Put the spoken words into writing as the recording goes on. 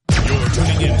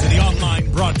into the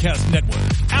online broadcast network,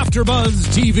 AfterBuzz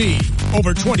TV.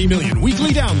 Over 20 million weekly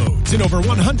downloads in over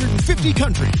 150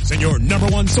 countries, and your number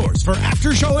one source for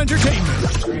after-show entertainment.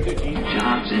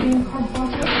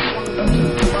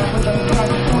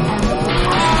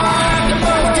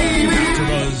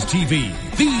 AfterBuzz TV,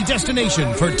 the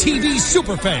destination for TV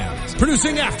superfans,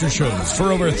 producing aftershows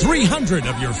for over 300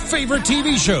 of your favorite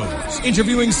TV shows,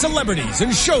 interviewing celebrities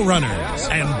and showrunners,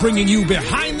 and bringing you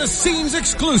behind-the-scenes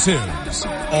exclusives.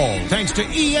 All thanks to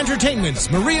E! Entertainment's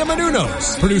Maria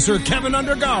Menounos, producer Kevin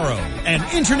Undergaro, and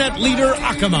internet leader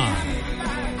Akamai.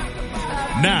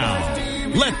 Now,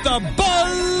 let the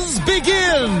buzz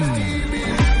begin!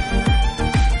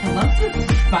 I love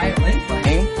this violin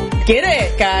playing. Get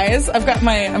it, guys.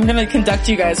 I'm gonna conduct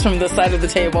you guys from this side of the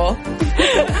table.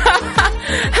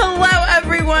 Hello,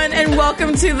 everyone, and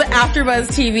welcome to the AfterBuzz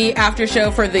TV after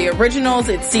show for the originals.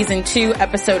 It's season 2,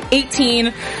 episode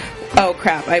 18. Oh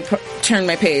crap, I turned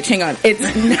my page. Hang on. It's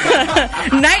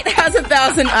Night Has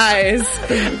 1,000 Eyes.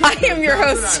 I am your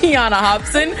host, Tiana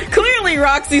Hobson. Clearly,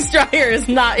 Roxy Stryer is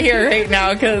not here right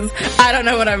now because I don't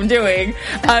know what I'm doing.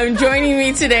 Joining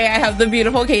me today, I have the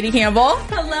beautiful Katie Campbell.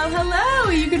 Hello,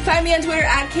 hello. You can find me on Twitter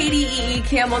at Katie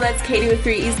Campbell. That's Katie with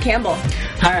 3 E's Campbell.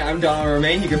 Hi, I'm Donald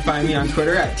Romaine. You can find me on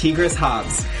Twitter at Tigris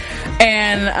Hobbs.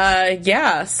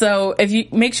 And, so if you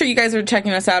make sure you guys are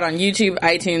checking us out on YouTube,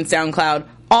 iTunes, SoundCloud,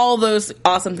 all those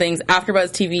awesome things.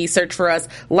 AfterBuzz TV, search for us,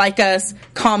 like us,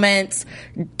 comments,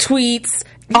 tweets,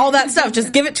 all that stuff.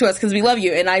 Just give it to us because we love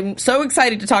you. And I'm so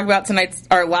excited to talk about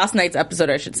last night's episode,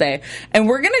 I should say. And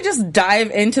we're gonna just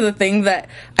dive into the thing that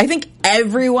I think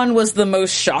everyone was the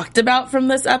most shocked about from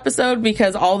this episode,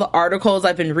 because all the articles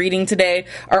I've been reading today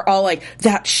are all like,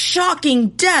 that shocking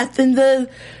death in the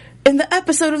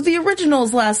episode of the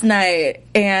originals last night.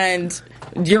 And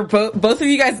you're both of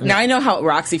you guys, now I know how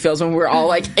Roxy feels when we're all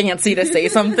like antsy to say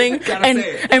something.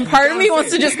 and part of me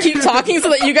wants to just keep talking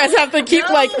so that you guys have to keep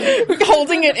like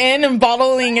holding it in and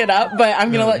bottling it up, but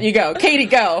I'm gonna let you go. Katie,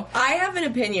 go. I have an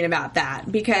opinion about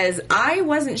that because I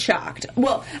wasn't shocked.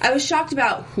 Well, I was shocked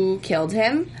about who killed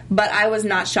him, but I was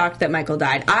not shocked that Michael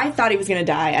died. I thought he was gonna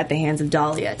die at the hands of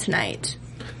Dahlia tonight.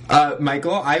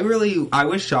 Michael, I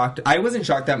was shocked. I wasn't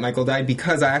shocked that Michael died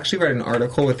because I actually read an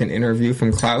article with an interview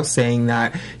from Klaus saying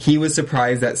that he was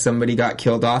surprised that somebody got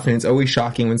killed off, and it's always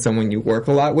shocking when someone you work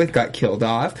a lot with got killed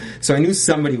off. So I knew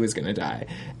somebody was gonna die.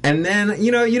 And then,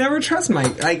 you never trust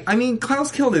Mike.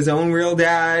 Klaus killed his own real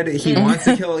dad. He wants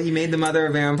to he made the mother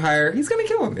a vampire. He's gonna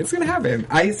kill him. It's gonna happen.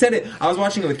 I said it, I was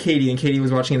watching it with Katie, and Katie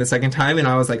was watching it the second time, and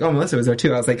I was like, oh, Melissa was there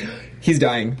too. I was like, he's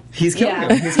dying. He's killing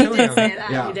him. He's killing him.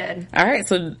 Yeah. He did. Alright,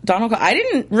 so Donald, I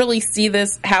didn't really see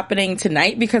this happening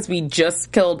tonight because we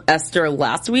just killed Esther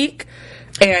last week.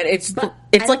 And it's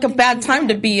like a bad time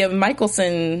to be a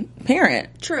Michelson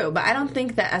parent. True, but I don't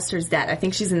think that Esther's dead. I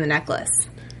think she's in the necklace.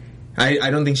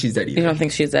 I don't think she's dead either. You don't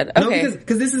think she's dead? Okay. No,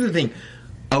 because this is the thing.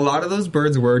 A lot of those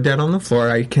birds were dead on the floor.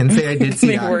 I can say I did see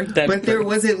They that. were dead. But there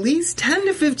was at least 10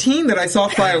 to 15 that I saw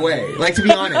fly away, to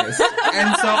be honest.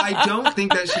 And so I don't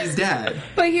think that she's dead.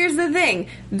 But here's the thing.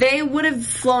 They would have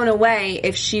flown away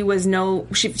if she wasn't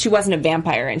a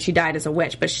vampire and she died as a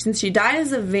witch. But since she died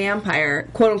as a vampire,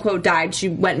 quote unquote died, she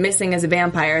went missing as a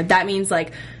vampire, that means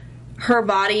her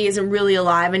body isn't really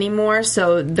alive anymore,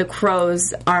 so the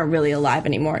crows aren't really alive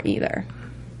anymore either.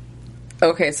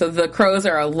 Okay, so the crows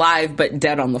are alive but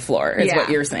dead on the floor, is what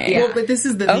you're saying. Yeah. Well, but this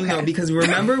is the thing, though, because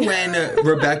remember when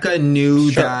Rebecca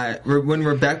knew that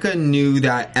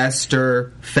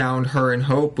Esther found her in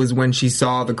Hope was when she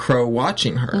saw the crow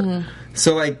watching her. Mm-hmm.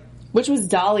 So, which was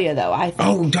Dahlia, though, I think.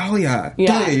 Oh, Dahlia.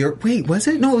 Yeah. Dahlia, wait, was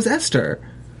it? No, it was Esther.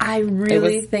 I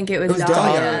really think it was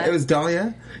Dahlia. It was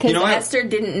Dahlia? Because Esther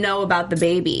didn't know about the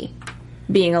baby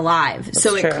being alive,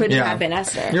 so it couldn't have been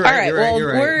Esther. You're right,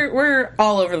 we're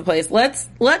all over the place.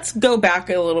 Let's go back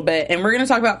a little bit, and we're going to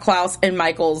talk about Klaus and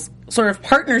Michael's sort of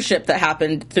partnership that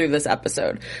happened through this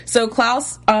episode. So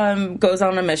Klaus goes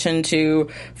on a mission to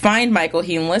find Michael.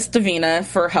 He enlists Davina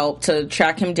for help to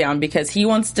track him down because he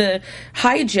wants to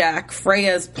hijack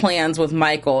Freya's plans with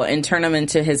Michael and turn them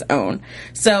into his own.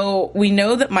 So we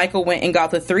know that Michael went and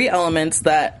got the 3 elements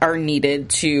that are needed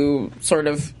to sort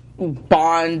of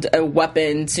bond a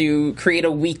weapon to create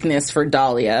a weakness for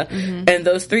Dahlia. Mm-hmm. And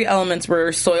those 3 elements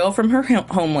were soil from her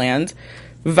homeland,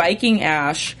 Viking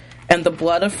ash, and the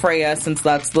blood of Freya, since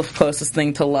that's the closest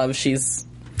thing to love she's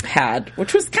had,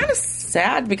 which was kind of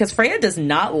sad because Freya does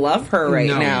not love her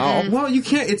now. Well, you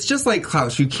can't. It's just like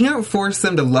Klaus. You can't force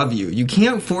them to love you. You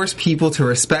can't force people to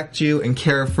respect you and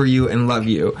care for you and love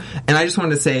you. And I just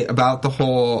wanted to say about the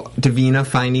whole Davina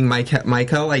finding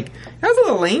Micah, like, that was a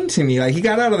little lame to me. Like, he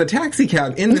got out of the taxi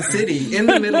cab in the city, in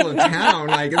the middle of town.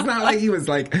 Like, it's not like he was,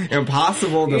 like,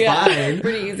 impossible to find.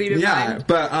 Pretty easy to find.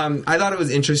 But I thought it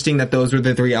was interesting that those were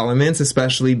the three elements,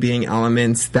 especially being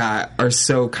elements that are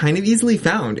so kind of easily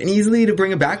found and easily to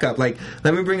bring a backup. Like,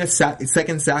 let me bring a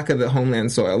second sack of the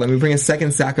homeland soil. Let me bring a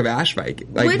second sack of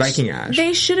Viking ash.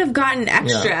 They should have gotten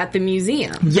extra at the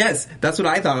museum. Yes, that's what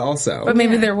I thought also. But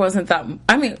maybe there wasn't that.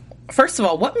 I mean, first of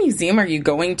all, what museum are you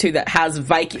going to that has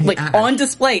Viking, like, ash on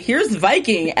display? Here's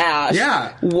Viking ash.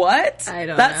 Yeah. What? I don't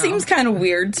know. That seems kind of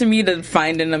weird to me to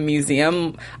find in a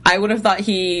museum. I would have thought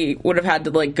he would have had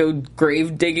to, like, go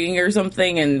grave digging or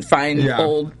something and find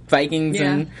old Vikings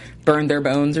and burn their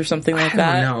bones or something like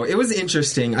that. I don't know. It was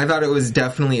interesting. I thought it was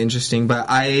definitely interesting, but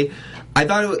I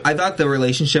thought the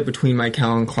relationship between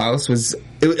Michael and Klaus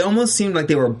it almost seemed like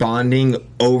they were bonding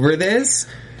over this.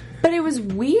 But it was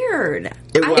weird.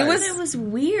 It was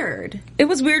weird. It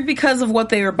was weird because of what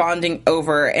they were bonding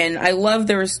over, and I love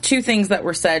there was two things that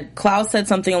were said. Klaus said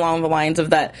something along the lines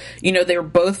of that, you know, they were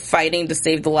both fighting to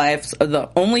save the lives of the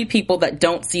only people that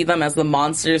don't see them as the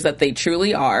monsters that they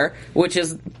truly are, which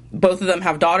is both of them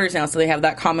have daughters now, so they have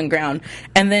that common ground.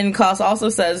 And then Klaus also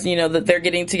says, you know, that they're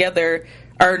getting together.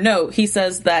 Or no, he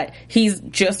says that he's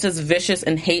just as vicious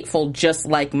and hateful just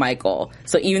like Michael.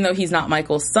 So even though he's not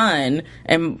Michael's son,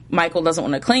 and Michael doesn't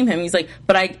want to claim him, he's like,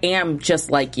 but I am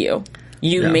just like you.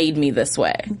 You made me this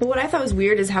way. But what I thought was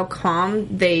weird is how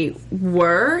calm they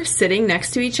were sitting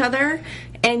next to each other.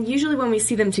 And usually when we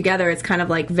see them together, it's kind of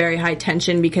like very high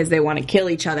tension because they want to kill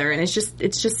each other. And it's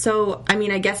just so, I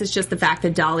mean, I guess it's just the fact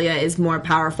that Dahlia is more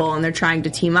powerful and they're trying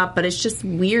to team up. But it's just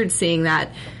weird seeing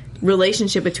that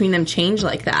relationship between them change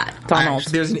like that. Donald.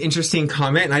 There's an interesting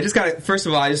comment, and I just got to, first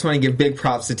of all, I just want to give big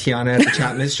props to Tiana as the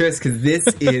chat mistress, because this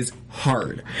is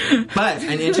hard. But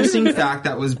an interesting fact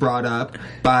that was brought up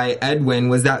by Edwin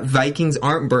was that Vikings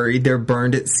aren't buried, they're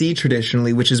burned at sea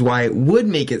traditionally, which is why it would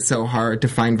make it so hard to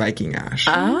find Viking ash.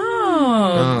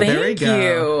 Thank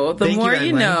you. The more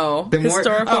you know.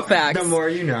 Historical facts. The more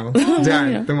you know.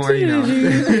 Done. The more you know.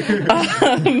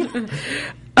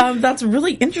 That's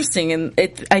really interesting, and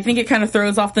I think it kind of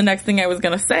throws off the next thing I was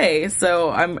going to say, so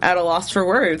I'm at a loss for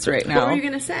words right now. What were you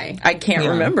going to say? I can't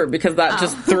remember, because that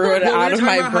just threw it out of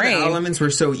my brain. The elements were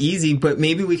so easy, but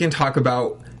maybe we can talk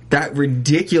about that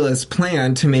ridiculous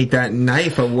plan to make that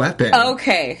knife a weapon.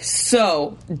 Okay,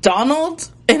 so Donald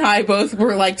and I both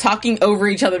were like talking over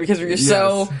each other because we were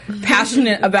so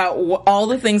passionate about all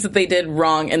the things that they did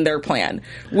wrong in their plan.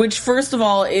 Which, first of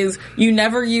all, is you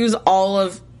never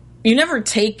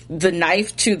take the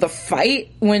knife to the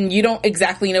fight when you don't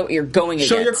exactly know what you're going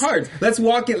against. Show your cards. Let's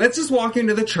just walk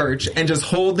into the church and just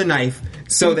hold the knife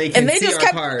so they can see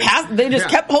our cards. They just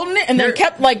kept holding it, and they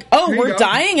kept like, oh, we're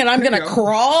dying, and I'm going to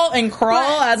crawl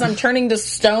as I'm turning to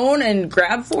stone and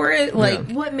grab for it.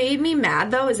 Like, what made me mad,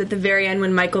 though, is at the very end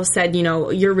when Michael said, you know,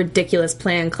 your ridiculous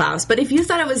plan, Klaus. But if you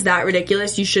thought it was that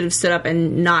ridiculous, you should have stood up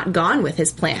and not gone with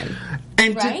his plan.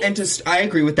 I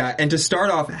agree with that. And to start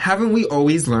off, haven't we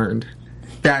always learned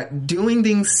that doing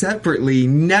things separately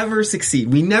never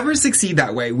succeed? We never succeed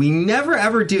that way. We never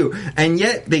ever do. And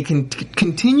yet they can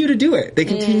continue to do it. They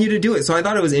continue to do it. So I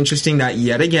thought it was interesting that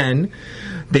yet again,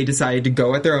 they decided to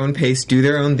go at their own pace, do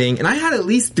their own thing. And I had at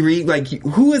least three, like,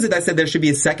 who was it that said there should be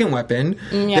a second weapon?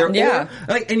 And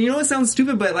you know, it sounds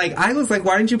stupid, but like, I was like,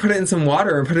 why didn't you put it in some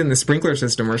water or put it in the sprinkler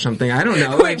system or something? I don't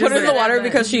know. Wait, put it in the water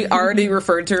because she already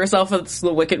referred to herself as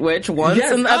the Wicked Witch once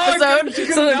in the episode.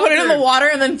 So they put it in the water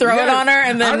and then throw it on her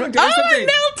and then, I'm melting!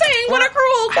 What a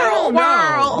cruel world!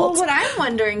 Well, what I'm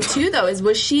wondering too, though, is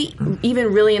was she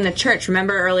even really in the church?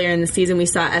 Remember earlier in the season we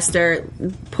saw Esther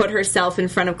put herself in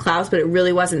front of Klaus, but it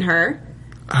really wasn't her.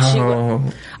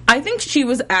 I think she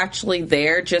was actually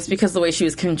there just because the way she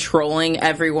was controlling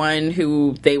everyone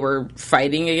who they were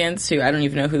fighting against, who I don't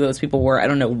even know who those people were. I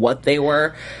don't know what they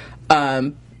were.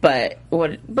 But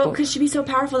could she be so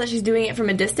powerful that she's doing it from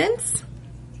a distance?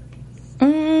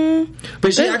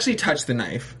 But she actually touched the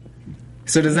knife.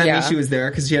 So does that mean she was there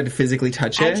because she had to physically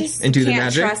touch it and do the magic? I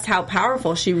just can't trust how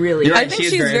powerful she really is. I think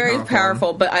she's very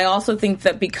powerful, but I also think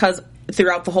that because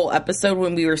throughout the whole episode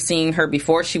when we were seeing her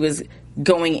before, she was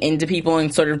going into people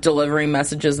and sort of delivering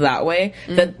messages that way,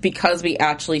 that because we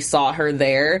actually saw her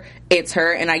there, it's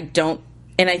her, and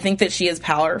I think that she is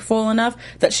powerful enough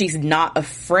that she's not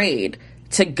afraid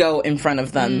to go in front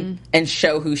of them and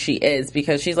show who she is,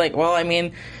 because she's like, well, I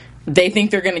mean, they think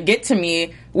they're going to get to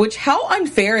me, which how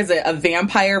unfair is it, a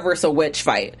vampire versus a witch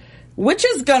fight? which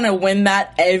is gonna win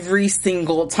that every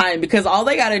single time because all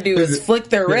they gotta do is flick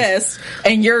their wrist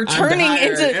and you're turning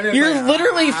you're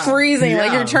literally freezing,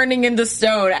 like you're turning into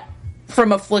stone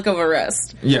from a flick of a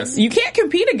wrist. Yes. You can't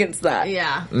compete against that.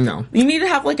 Yeah. No. You need to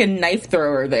have like a knife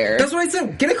thrower there. That's what I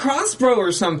said. Get a crossbow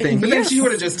or something. But then she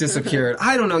would have just disappeared.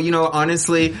 I don't know.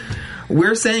 Honestly,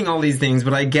 we're saying all these things,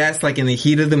 but I guess like in the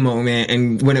heat of the moment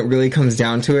and when it really comes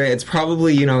down to it, it's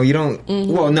probably, you don't,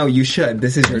 well, no, you should.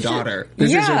 This is your daughter. This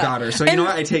is your daughter. So you know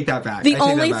what? I take that back. The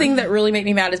only thing that really made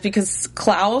me mad is because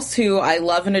Klaus, who I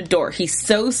love and adore, he's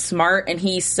so smart and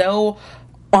he's so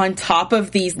on top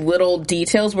of these little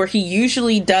details where he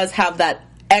usually does have that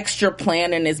extra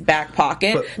plan in his back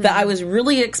pocket that I was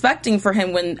really expecting for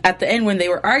him when at the end when they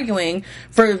were arguing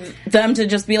for them to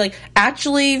just be like,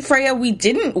 actually Freya, we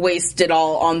didn't waste it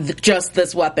all on just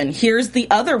this weapon, here's the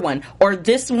other one, or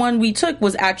this one we took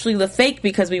was actually the fake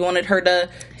because we wanted her to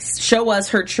show us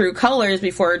her true colors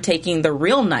before taking the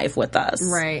real knife with us.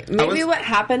 Right. Maybe what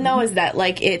happened though is that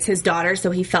like it's his daughter,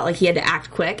 so he felt like he had to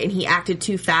act quick and he acted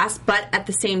too fast, but at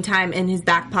the same time in his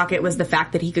back pocket was the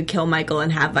fact that he could kill Michael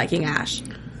and have Viking Ash.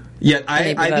 Yeah,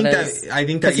 I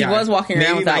think that he was walking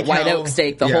around with that white oak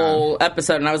steak the whole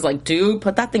episode, and I was like, dude,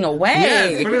 put that thing away.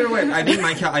 Yeah, put it away.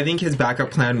 I think his backup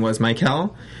plan was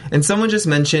Michael, and someone just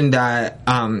mentioned that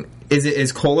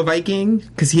is Cole a Viking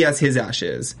because he has his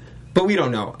ashes. But we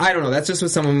don't know. I don't know. That's just what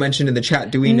someone mentioned in the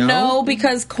chat. Do we know? No,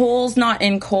 because Cole's not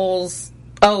in Cole's...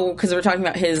 Oh, because we're talking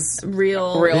about his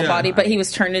real body, but he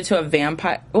was turned into a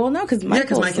vampire. Well, no, because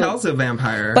Michael's a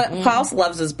vampire. But Klaus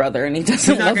loves his brother, and he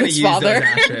doesn't love his father.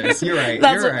 You're right.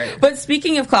 You're right. But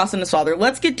speaking of Klaus and his father,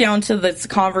 let's get down to this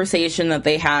conversation that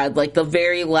they had, like the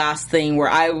very last thing where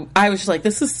I was just like,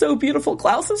 "This is so beautiful."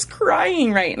 Klaus is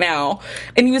crying right now,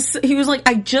 and he was like,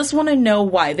 "I just want to know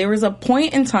why." There was a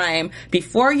point in time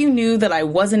before you knew that I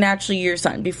wasn't actually your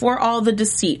son, before all the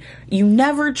deceit. You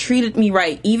never treated me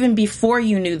right, even before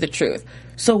you knew the truth.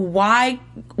 So why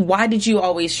did you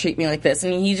always treat me like this?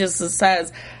 And he just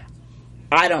says,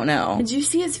 I don't know. Did you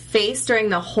see his face during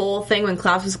the whole thing when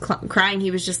Klaus was crying?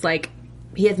 He was just like,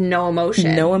 he had no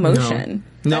emotion. No emotion.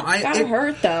 No, That gotta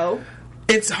hurt though.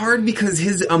 It's hard because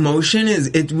his emotion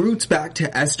it roots back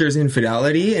to Esther's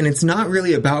infidelity, and it's not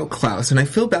really about Klaus. And I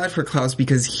feel bad for Klaus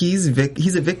because he's a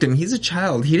victim. He's a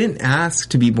child. He didn't ask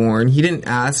to be born. He didn't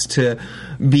ask to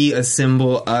be a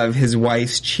symbol of his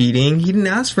wife's cheating. He didn't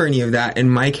ask for any of that.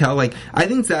 And Michael, I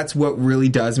think that's what really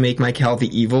does make Michael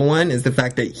the evil one, is the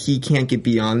fact that he can't get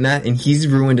beyond that, and he's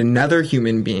ruined another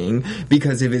human being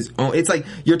because of his own. It's like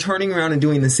you're turning around and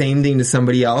doing the same thing to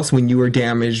somebody else when you were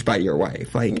damaged by your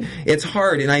wife. It's hard.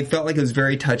 And I felt like it was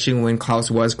very touching when Klaus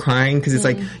was crying because it's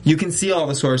like you can see all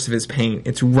the source of his pain.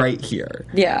 It's right here.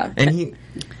 Yeah. And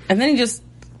then he just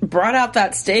brought out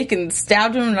that steak and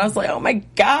stabbed him, and I was like, oh my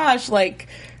gosh,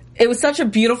 it was such a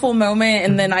beautiful moment.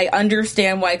 And then I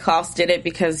understand why Klaus did it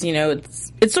because,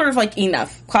 it's sort of like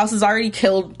enough. Klaus has already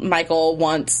killed Michael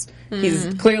once.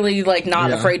 He's clearly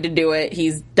not afraid to do it.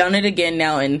 He's done it again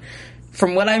now, and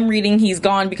from what I'm reading, he's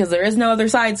gone because there is no other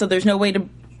side, so there's no way to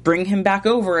bring him back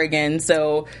over again.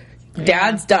 So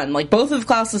Dad's done. Both of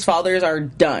Klaus's fathers are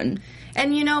done.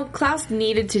 And Klaus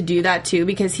needed to do that too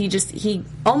because he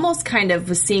almost kind of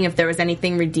was seeing if there was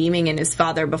anything redeeming in his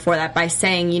father before that by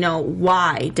saying,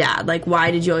 why, Dad?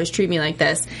 Why did you always treat me like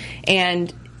this?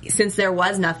 And since there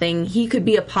was nothing, he could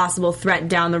be a possible threat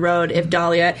down the road. If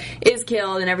Dahlia is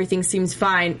killed and everything seems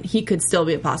fine, he could still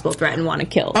be a possible threat and want to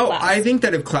kill Klaus. I think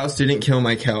that if Klaus didn't kill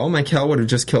Michael would have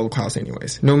just killed Klaus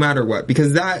anyways, no matter what,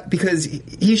 because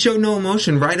he showed no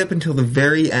emotion right up until the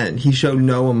very end. He showed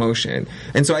no emotion,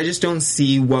 and so I just don't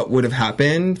see what would have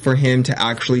happened for him to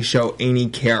actually show any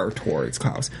care towards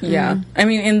Klaus. Yeah, I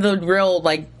mean, in the real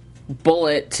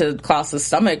bullet to Klaus's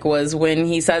stomach was when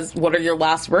he says, "What are your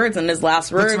last words?" And his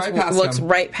last words looks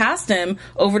right past him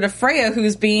over to Freya,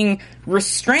 who's being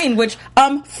restrained. Which,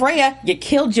 Freya, you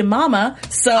killed your mama,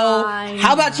 so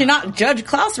how about you not judge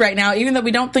Klaus right now? Even though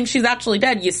we don't think she's actually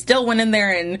dead, you still went in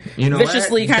there and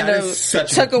viciously kind of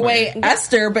took away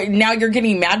Esther. But now you're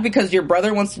getting mad because your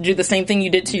brother wants to do the same thing you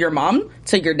did to your mom,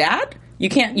 to your dad. You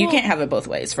can't have it both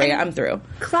ways, Freya. I'm through.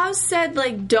 Klaus said,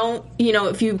 don't,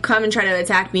 if you come and try to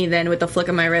attack me, then with the flick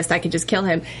of my wrist, I could just kill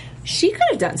him. She could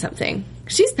have done something.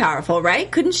 She's powerful, right?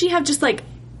 Couldn't she have just,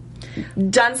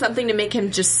 done something to make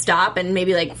him just stop and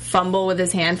maybe, fumble with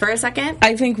his hand for a second?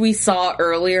 I think we saw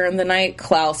earlier in the night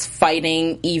Klaus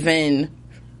fighting even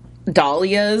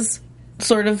Dahlia's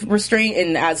sort of restraint,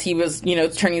 and as he was,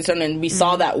 turning stone, and we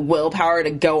saw that willpower to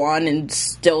go on and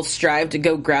still strive to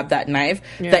go grab that knife,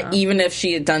 that even if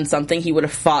she had done something, he would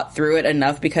have fought through it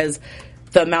enough because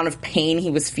the amount of pain he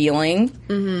was feeling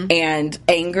and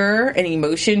anger and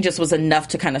emotion just was enough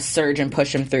to kind of surge and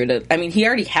push him through to, I mean, he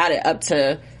already had it up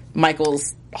to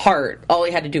Michael's heart. All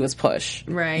he had to do was push.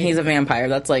 Right. He's a vampire.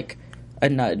 That's like a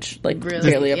nudge, like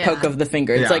really? barely a poke of the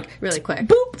finger. It's like really quick.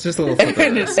 Boop. It's just a little flip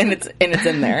and it's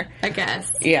in there. I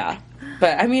guess. Yeah.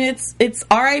 But I mean, it's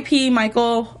R.I.P.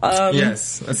 Michael.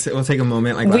 Yes, we'll take a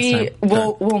moment like last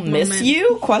time. We'll miss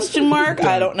you? Question mark.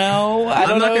 I don't know.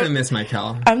 I'm not gonna miss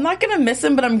Michael. I'm not gonna miss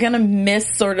him, but I'm gonna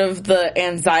miss sort of the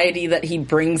anxiety that he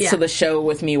brings to the show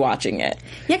with me watching it.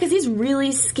 Yeah, because he's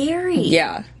really scary.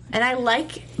 Yeah, and I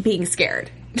like being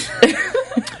scared.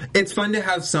 It's fun to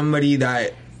have somebody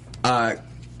that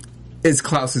is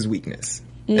Klaus's weakness.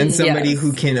 And somebody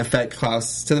who can affect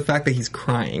Klaus to the fact that he's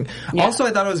crying. Yeah. Also,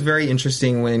 I thought it was very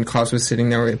interesting when Klaus was sitting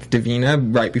there with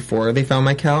Davina right before they found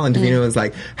Michael, and Davina was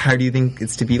like, how do you think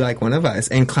it's to be like one of us?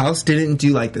 And Klaus didn't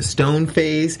do like the stone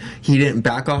face. He didn't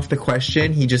back off the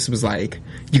question. He just was like,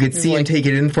 you could see him take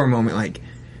it in for a moment, like,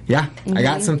 yeah, I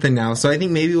got something now. So I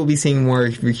think maybe we'll be seeing more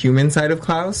of the human side of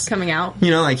Klaus. Coming out.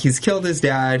 You know, like he's killed his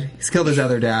dad, he's killed his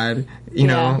other dad. You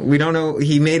know, we don't know,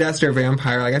 he made Esther a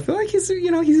vampire. Like, I feel like he's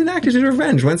enacted his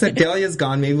revenge. Once that Dahlia's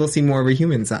gone, maybe we'll see more of a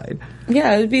human side.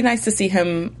 Yeah, it would be nice to see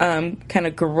him kind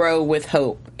of grow with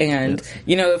hope. And,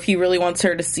 you know, if he really wants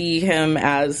her to see him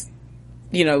as,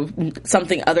 you know,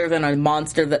 something other than a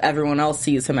monster that everyone else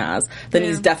sees him as, then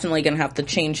he's definitely going to have to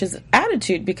change his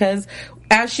attitude, because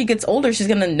as she gets older, she's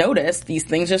going to notice these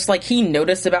things just like he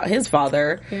noticed about his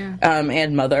father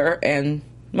and mother and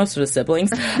most of his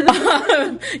siblings.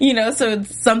 You know, so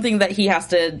it's something that he has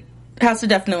to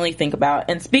definitely think about.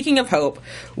 And speaking of hope,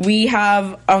 we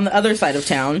have on the other side of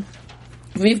town,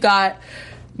 we've got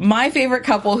my favorite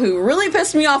couple who really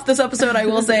pissed me off this episode, I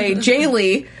will say,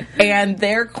 Jaylee and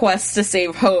their quest to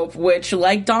save Hope, which,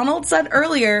 like Donald said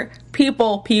earlier,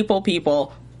 people,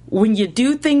 when you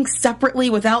do things separately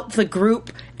without the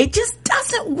group, it just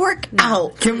doesn't work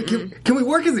out. Can we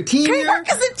work as a team here? We work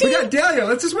as a team? We got Dahlia.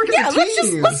 Let's just work as a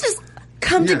team. Let's just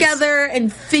come together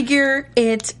and figure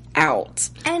it out.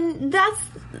 And that's...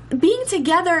 being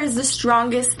together is the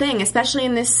strongest thing, especially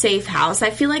in this safe house. I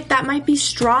feel like that might be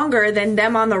stronger than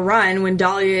them on the run when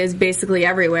Dahlia is basically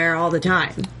everywhere all the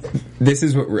time. This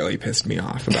is what really pissed me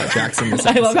off about Jackson this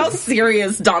episode. I love how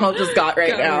serious Donald just got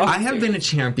right now. I have been a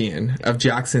champion of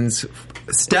Jackson's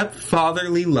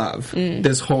stepfatherly love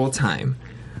this whole time.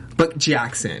 But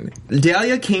Jackson,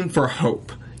 Dahlia came for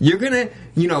Hope. You're gonna,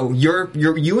 you know,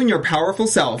 you and your powerful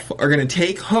self are gonna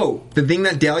take Hope, the thing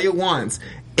that Dahlia wants,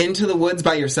 into the woods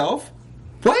by yourself?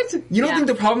 What? You don't think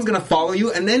the problem's gonna follow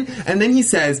you? And then he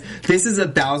says, this is a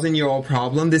 1,000-year-old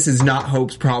problem. This is not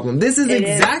Hope's problem. This is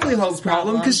exactly Hope's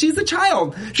problem, because she's a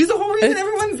child. She's the whole reason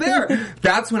everyone's there.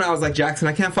 That's when I was like, Jackson,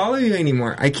 I can't follow you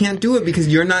anymore. I can't do it because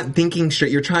you're not thinking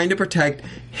straight. You're trying to protect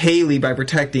Haley by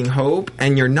protecting Hope,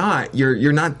 and you're not.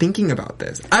 You're not thinking about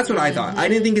this. That's what I thought. I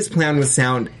didn't think his plan was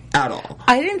sound at all.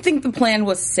 I didn't think the plan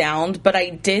was sound, but I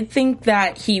did think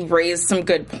that he raised some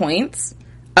good points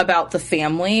about the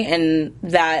family, and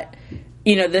that,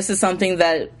 you know, this is something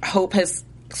that Hope has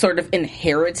sort of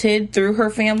inherited through her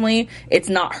family. It's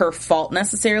not her fault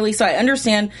necessarily. So I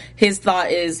understand his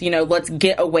thought is, you know, let's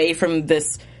get away from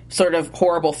this sort of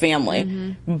horrible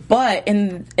family. But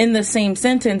in the same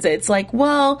sentence, it's like,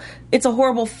 well, it's a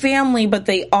horrible family, but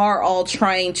they are all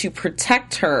trying to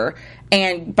protect her.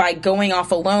 And by going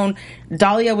off alone,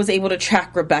 Dahlia was able to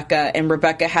track Rebecca, and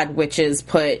Rebecca had witches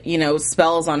put, you know,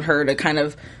 spells on her to kind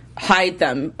of hide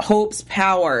them. Hope's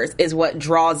powers is what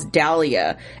draws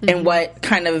Dahlia and what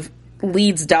kind of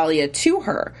leads Dahlia to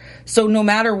her. So no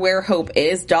matter where Hope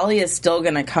is, Dahlia is still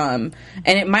going to come.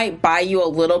 And it might buy you a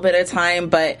little bit of time,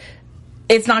 but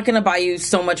it's not going to buy you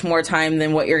so much more time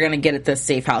than what you're going to get at this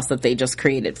safe house that they just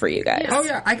created for you guys. Oh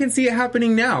yeah, I can see it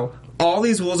happening now. All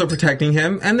these wolves are protecting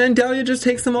him, and then Dahlia just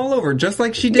takes them all over, just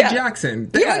like she did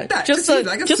Jackson. Like that. Just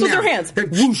with her hands.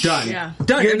 Whoosh, done. Yeah.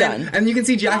 Done. You're and done. And you can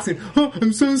see Jackson, oh,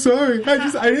 I'm so sorry. I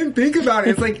didn't think about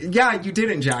it. It's like, yeah, you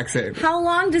didn't, Jackson. How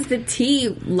long does the tea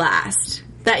last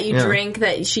that you drink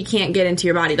that she can't get into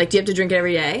your body? Like, do you have to drink it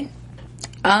every day?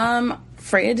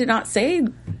 Freya did not say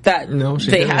that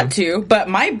they had to. But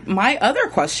my other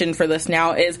question for this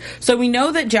now is, so we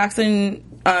know that Jackson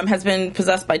has been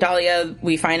possessed by Dahlia.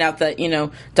 We find out that, you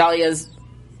know, Dahlia's,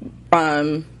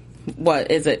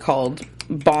 what is it called?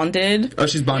 Bonded. Oh,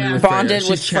 she's bonded with Bonded Freya.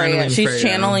 with Freya. She's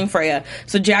channeling Freya.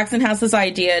 So Jackson has this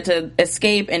idea to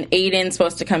escape, and Aiden's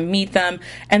supposed to come meet them.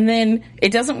 And then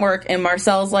it doesn't work, and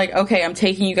Marcel's like, okay, I'm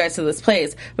taking you guys to this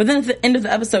place. But then at the end of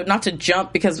the episode, not to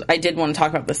jump, because I did want to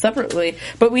talk about this separately,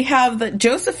 but we have that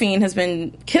Josephine has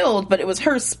been killed, but it was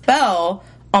her spell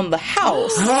on the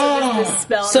house.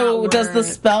 So does the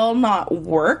spell not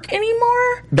work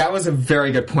anymore? That was a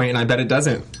very good point, and I bet it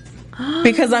doesn't.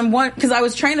 Because I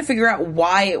was trying to figure out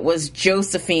why it was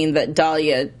Josephine that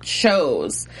Dahlia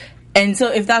chose. And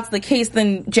so if that's the case,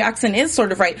 then Jackson is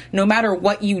sort of right. No matter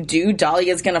what you do,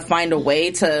 Dahlia's going to find a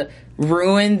way to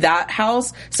ruin that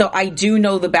house. So I do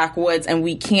know the backwoods, and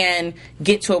we can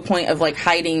get to a point of like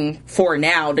hiding for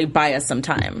now to buy us some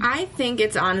time. I think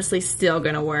it's honestly still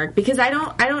going to work, because I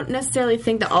don't necessarily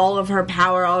think that all of her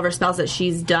power, all of her spells that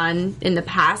she's done in the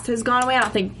past has gone away. I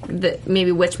don't think that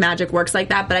maybe witch magic works like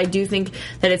that, but I do think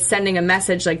that it's sending a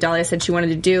message, like Dahlia said she wanted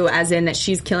to do, as in that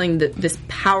she's killing this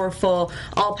powerful,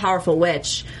 all-powerful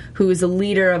witch who is a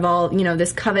leader of all,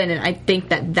 this coven, and I think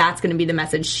that that's going to be the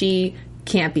message. She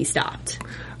can't be stopped.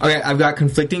 Okay, I've got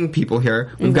conflicting people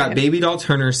here. We've got Baby Doll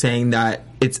Turner saying that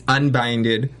it's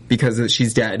unbinded because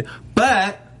she's dead,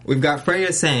 but we've got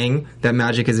Freya saying that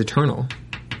magic is eternal.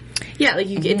 Yeah, like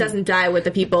it doesn't die with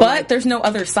the people. But there's no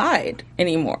other side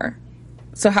anymore.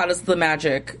 So how does the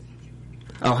magic?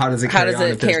 How does it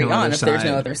carry on if there's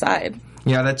no other side?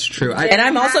 Yeah, that's true. And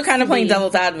I'm also kind of playing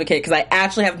devil's advocate because I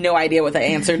actually have no idea what the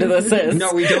answer to this is.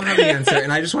 No, we don't have the answer.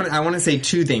 And I want to say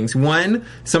two things. One,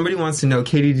 somebody wants to know,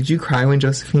 Katie, did you cry when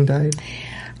Josephine died?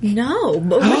 No.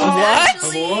 But what?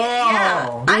 Actually, Whoa.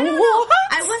 Yeah. I don't know.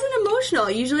 I wasn't emotional.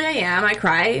 Usually I am. I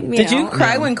cry. Did you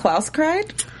cry when Klaus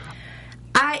cried?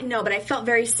 No, but I felt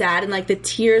very sad, and like the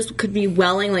tears could be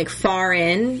welling like far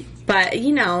in. But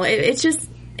it's just.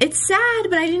 It's sad,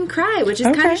 but I didn't cry, which is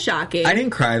kind of shocking. I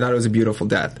didn't cry. I thought it was a beautiful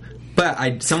death.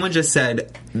 But someone just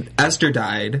said Esther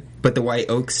died, but the White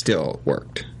Oak still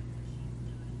worked.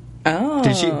 Oh.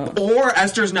 Did she? Or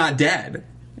Esther's not dead.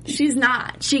 She's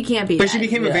not. She can't be But dead. she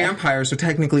became a vampire, so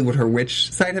technically would her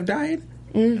witch side have died?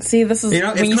 See, this is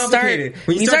it's when complicated.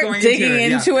 When you start digging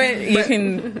into it, you but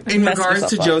can. In regards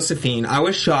to Josephine, I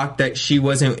was shocked that she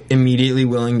wasn't immediately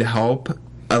willing to help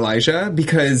Elijah,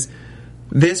 because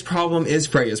this problem is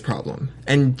Freya's problem.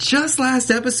 And just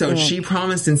last episode, she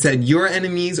promised and said, your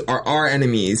enemies are our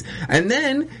enemies. And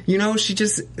then, she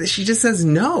just says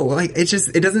no. Like,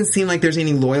 it doesn't seem like there's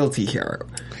any loyalty here.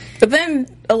 But then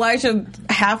Elijah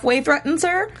halfway threatens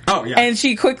her. Oh, yeah. And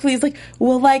she quickly is like,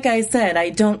 well, like I said,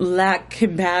 I don't lack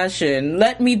compassion.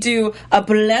 Let me do a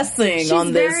blessing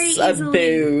on this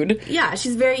abode. Yeah,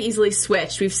 she's very easily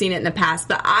switched. We've seen it in the past.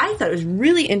 But I thought it was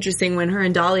really interesting when her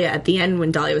and Dahlia, at the end,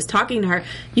 when Dahlia was talking to her,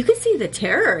 you could see the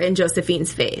terror in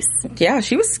Josephine's face. Yeah,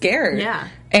 she was scared. Yeah.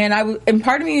 And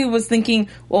part of me was thinking,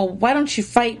 well, why don't you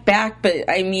fight back? But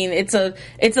I mean, it's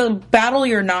a battle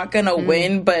you're not going to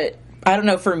win, but I don't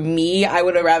know, for me, I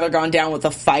would have rather gone down with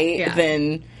a fight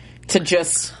than to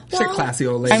just... She's a classy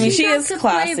old lady. I mean, she is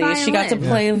classy. She got to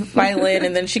play violin,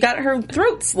 and then she got her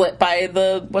throat slit by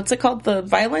what's it called? The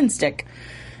violin stick.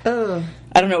 Oh.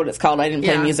 I don't know what it's called. I didn't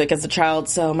play music as a child,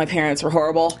 so my parents were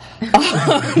horrible.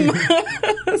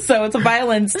 So it's a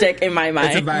violin stick in my mind.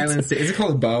 It's a violin stick. Is it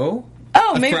called a bow?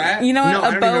 Oh, maybe. Fret? You know what?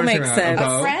 No, a bow makes sense.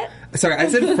 A fret? Sorry, I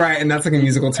said fret, and that's like a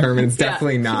musical term, and it's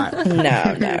definitely not.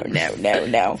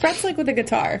 No. Fret's like with a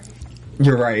guitar.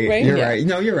 You're right. You're right.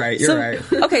 No, you're right. You're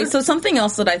right. Okay, so something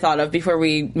else that I thought of before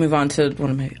we move on to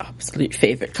one of my absolute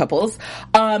favorite couples.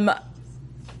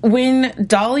 When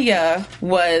Dahlia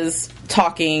was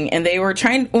talking, and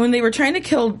when they were trying to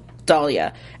kill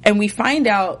Dahlia, and we find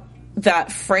out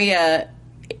that Freya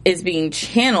is being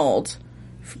channeled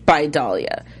by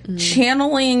Dahlia.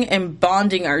 Channeling and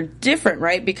bonding are different,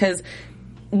 right? Because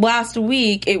last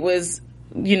week it was,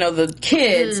 the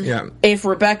kids. Yeah. If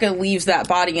Rebecca leaves that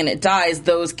body and it dies,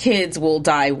 those kids will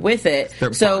die with it.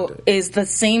 So bonded. Is the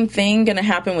same thing going to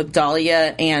happen with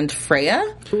Dahlia and Freya?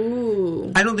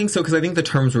 Ooh. I don't think so, because I think the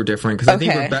terms were different. Because I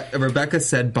think Rebecca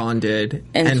said bonded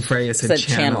and Freya said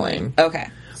channeling. Okay.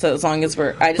 So as long as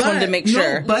I just wanted to make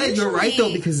sure. But usually, you're right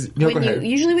though, because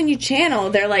usually when you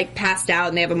channel, they're like passed out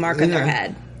and they have a mark on their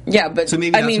head. Yeah, but so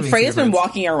maybe Freya's been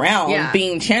walking around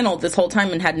being channeled this whole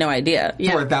time and had no idea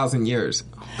for 1,000 years.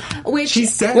 Which she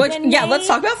said. Let's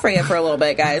talk about Freya for a little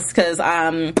bit, guys, because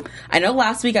I know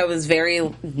last week I was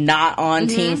very not on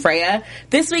Team Freya.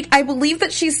 This week I believe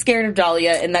that she's scared of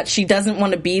Dahlia and that she doesn't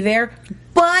want to be there,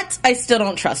 but I still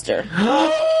don't trust her.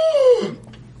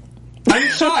 I'm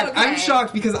shocked. Okay. I'm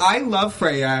shocked because I love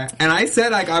Freya, and I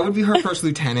said I would be her first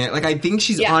lieutenant. I think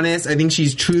she's honest. I think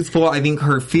she's truthful. I think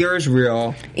her fear is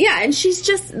real. Yeah, and she's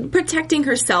just protecting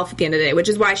herself at the end of the day, which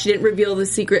is why she didn't reveal the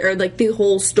secret or the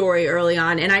whole story early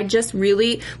on. And I just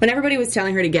really, when everybody was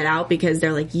telling her to get out because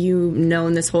they're like, you've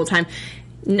known this whole time.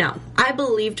 No. I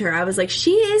believed her. I was like,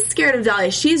 she is scared of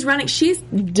Dahlia. She's running. She's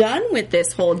done with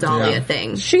this whole Dahlia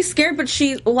thing. She's scared, but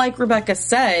she, like Rebecca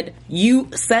said, you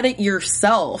said it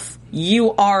yourself.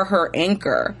 You are her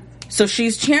anchor. So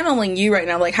she's channeling you right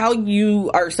now. Like, how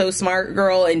you are so smart,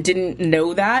 girl, and didn't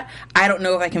know that, I don't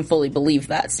know if I can fully believe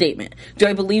that statement. Do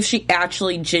I believe she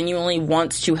actually genuinely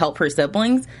wants to help her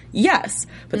siblings? Yes.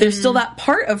 But there's still that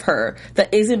part of her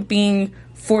that isn't being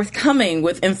forthcoming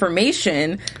with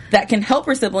information that can help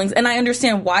her siblings, and I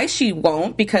understand why she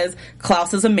won't, because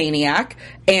Klaus is a maniac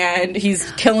and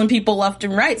he's killing people left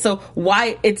and right. So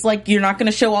why, it's like you're not going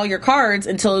to show all your cards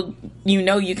until you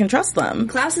know you can trust them.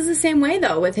 Klaus is the same way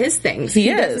though with his things.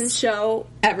 He doesn't show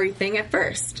everything at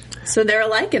first. So they're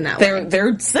alike in that way.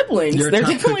 They're siblings. They're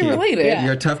definitely related. Yeah.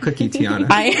 You're a tough cookie, Tiana.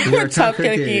 I am a tough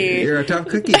cookie. You're a tough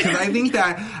cookie. Because I think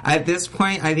that at this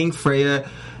point, I think Freya,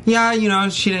 yeah, you know,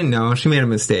 she didn't know. She made a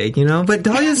mistake, you know? But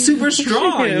Dahlia's super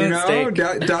strong, you know?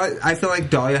 I feel like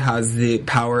Dahlia has the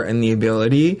power and the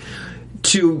ability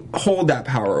to hold that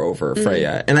power over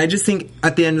Freya. And I just think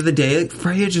at the end of the day,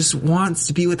 Freya just wants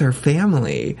to be with her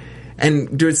family.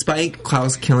 And despite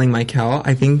Klaus killing Michael,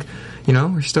 I think, you know,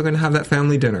 we're still going to have that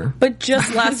family dinner. But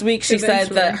just last week she said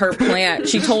that her plan,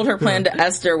 she told her plan to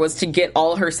Esther was to get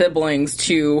all her siblings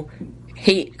to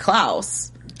hate Klaus.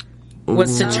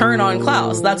 Was to turn on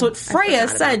Klaus. That's what Freya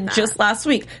said just last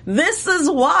week. This is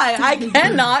why I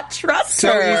cannot trust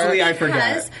her. So easily I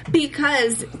forget.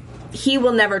 Because he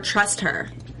will never trust her.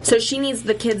 So she needs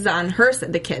the kids on her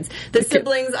side, the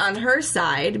siblings on her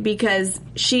side, because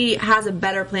she has a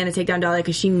better plan to take down Dahlia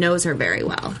because she knows her very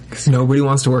well. Because nobody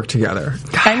wants to work together.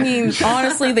 I mean,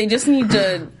 honestly, they just need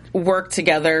to work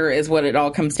together is what it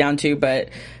all comes down to, but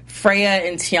Freya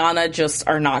and Tiana just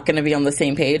are not going to be on the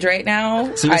same page right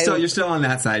now. So you're still on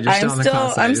that side. You're still on the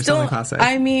Klaus side. I'm still on the Klaus side.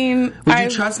 I mean, would you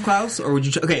trust Klaus, or would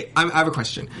you? Okay, I have a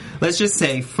question. Let's just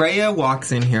say Freya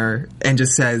walks in here and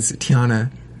just says,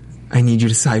 "Tiana, I need you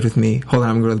to side with me. Hold on,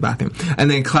 I'm going to go to the bathroom." And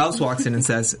then Klaus walks in and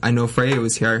says, "I know Freya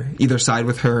was here. Either side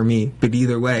with her or me, but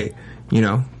either way, you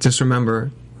know, just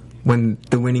remember." When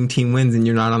the winning team wins and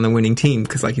you're not on the winning team,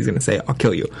 because like he's going to say, I'll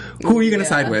kill you. Who are you going to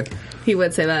side with? He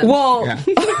would say that. Well,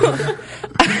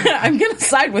 I'm going to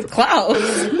side with Klaus.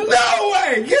 No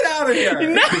way! Get out of here!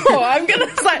 No, I'm going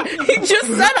to side. He just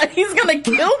said he's going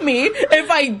to kill me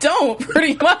if I don't,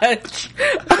 pretty much.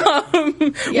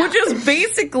 Which is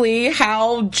basically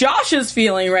how Josh is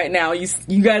feeling right now.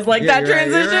 You guys like that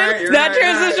transition? That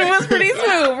transition was pretty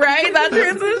smooth, right? That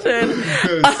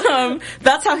transition.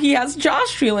 That's how he has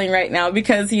Josh feeling right now,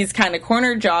 because he's kind of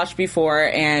cornered Josh before,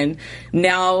 and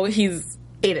now he's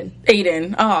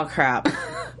Aiden. Oh crap!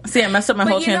 See, I messed up my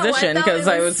whole transition because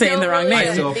I was saying the wrong name.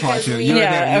 I still applaud you.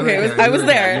 I was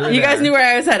there. You guys knew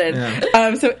where I was headed.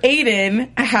 Yeah. So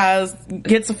Aiden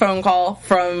gets a phone call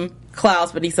from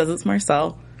Klaus, but he says it's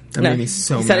Marcel. That made me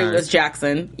so mad. He said it was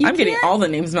Jackson. I'm getting all the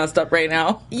names messed up right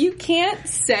now. You can't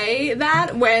say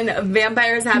that when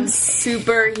vampires have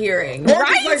super hearing.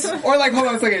 Right? Or hold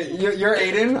on a second. You're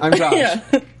Aiden? I'm Josh. Yeah.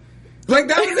 Like,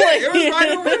 that was it. It was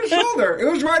right over his shoulder. It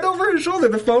was right over his shoulder,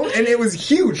 the phone, and it was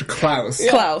huge. Klaus.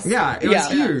 Yeah, it was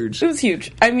huge. It was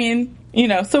huge. I mean, you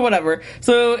know, so whatever.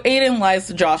 So Aiden lies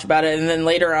to Josh about it, and then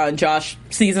later on, Josh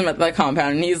sees him at the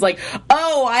compound, and he's like,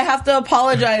 "Oh, I have to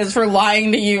apologize for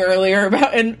lying to you earlier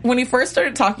about." And when he first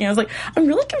started talking, I was like, "I'm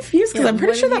really confused because I'm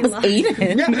pretty sure that was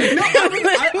Aiden." Yeah, no,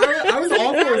 I was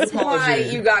all for his apology. That's why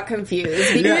you got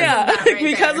confused.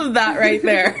 Because of that right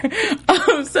there.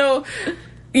 So.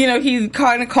 You know, he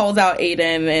kind of calls out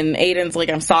Aiden, and Aiden's like,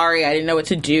 "I'm sorry, I didn't know what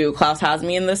to do. Klaus has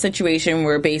me in this situation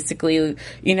where basically,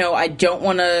 you know, I don't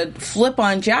want to flip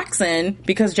on Jackson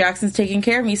because Jackson's taken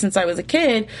care of me since I was a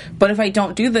kid, but if I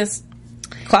don't do this,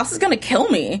 Klaus is going to kill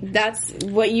me." That's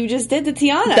what you just did to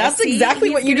Tiana. That's exactly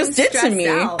what you just did to me.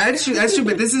 That's true,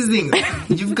 but this is the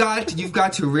thing. You've got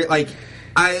to,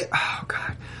 oh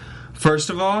God.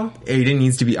 First of all, Aiden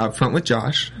needs to be upfront with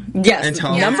Josh. Yes, and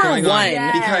tell him number what's going one,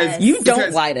 on. Because you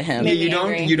don't lie to him. You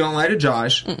don't lie to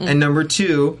Josh. Mm-mm. And number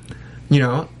two, you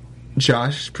know,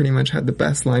 Josh pretty much had the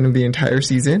best line of the entire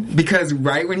season, because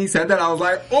right when he said that, I was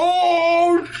like,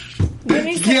 "Oh,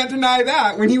 you can't deny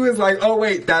that." When he was like, "Oh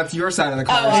wait, that's your side of the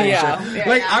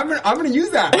conversation." I'm going to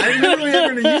use that. I literally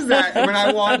am going to use that when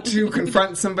I want to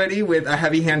confront somebody with a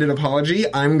heavy-handed apology.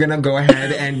 I'm going to go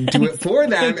ahead and do it for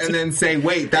them, and then say,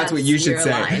 "Wait, that's what you should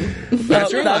say."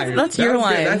 That's your line. That's your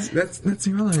line. That's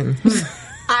your line.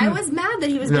 I was mad that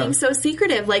he was being so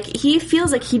secretive. Like, he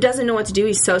feels like he doesn't know what to do.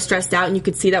 He's so stressed out, and you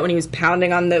could see that when he was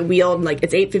pounding on the wheel, and like,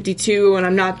 it's 8:52 and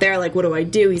I'm not there, like, what do I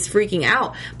do? He's freaking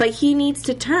out. But he needs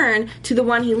to turn to the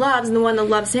one he loves and the one that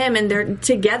loves him, and they're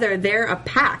together, they're a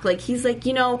pack. Like, he's like,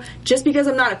 just because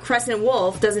I'm not a crescent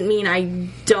wolf doesn't mean I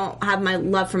don't have my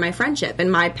love for my friendship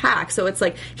and my pack. So it's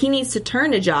like, he needs to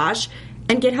turn to Josh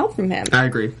and get help from him. I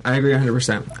agree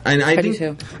 100%. And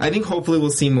I think hopefully we'll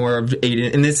see more of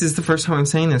Aiden. And this is the first time I'm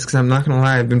saying this, because I'm not going to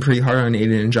lie, I've been pretty hard on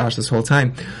Aiden and Josh this whole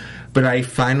time. But I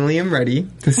finally am ready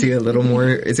to see a little more.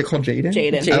 Is it called Jaden?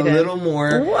 Jaden. A little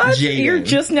more. What? Jaden. You're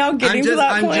just now getting to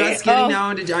that point.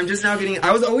 I'm just now getting.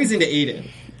 I was always into Aiden.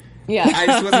 Yeah. I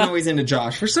just wasn't always into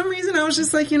Josh. For some reason, I was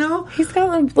just like, He's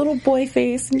got a little boy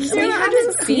face. And we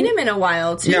haven't seen him in a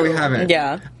while, too. Yeah, we haven't.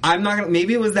 Yeah. I'm not gonna.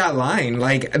 Maybe it was that line.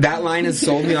 Like, that line has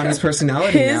sold me on his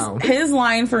personality now. His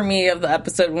line for me of the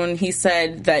episode when he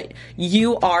said that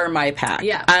you are my pack.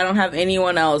 Yeah. I don't have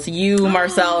anyone else. You,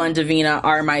 Marcel, and Davina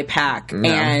are my pack. No.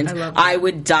 And I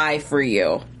would die for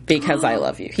you because I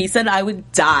love you. He said I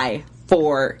would die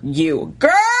for you.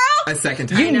 Girl! A second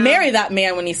time. You marry that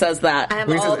man when he says that. I have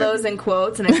all those in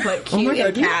quotes, and I put cute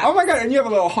in caps. Oh my god, and you have a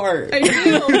little heart. I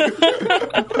do.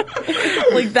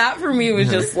 Like, that for me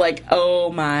was just like,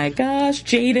 oh my gosh,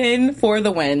 Jaden for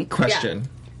the win. Question.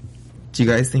 Do you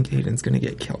guys think Aiden's gonna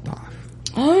get killed off?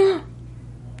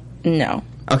 No.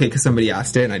 Okay, because somebody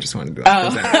asked it, and I just wanted to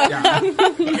present it.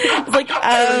 Yeah. Like,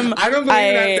 I don't believe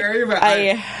that theory, but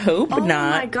I hope not.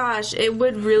 Oh my gosh, it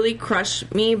would really crush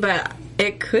me, but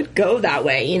it could go that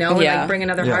way, like bring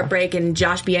another heartbreak and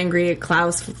Josh be angry at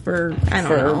Klaus for I don't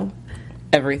know.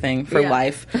 Everything for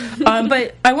life.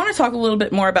 But I want to talk a little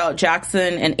bit more about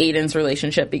Jackson and Aiden's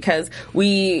relationship, because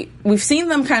we've seen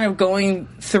them kind of going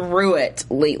through it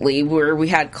lately, where we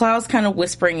had Klaus kind of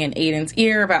whispering in Aiden's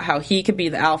ear about how he could be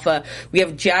the alpha. We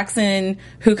have Jackson,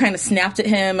 who kind of snapped at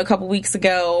him a couple weeks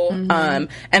ago. And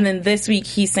then this week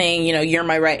he's saying, you're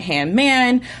my right hand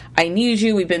man. I need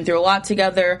you. We've been through a lot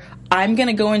together. I'm going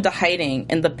to go into hiding,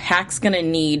 and the pack's going to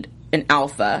need an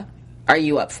alpha. Are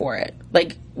you up for it?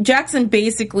 Like, Jackson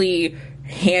basically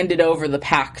handed over the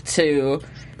pack to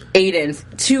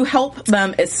Aiden to help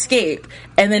them escape,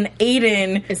 and then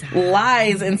Aiden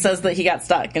lies and says that he got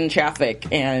stuck in traffic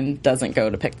and doesn't go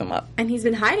to pick them up. And he's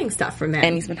been hiding stuff from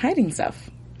them.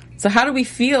 So how do we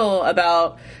feel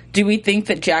about, do we think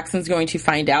that Jackson's going to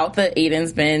find out that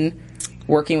Aiden's been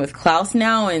working with Klaus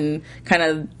now and kind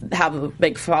of have a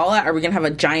big fallout? Are we going to have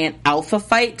a giant alpha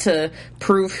fight to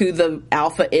prove who the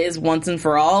alpha is once and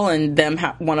for all, and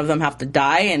one of them have to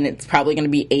die, and it's probably going to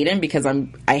be Aiden, because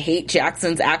I hate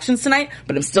Jackson's actions tonight,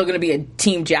 but I'm still going to be a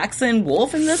Team Jackson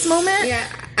wolf in this moment? Yeah,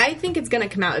 I think it's going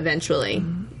to come out eventually.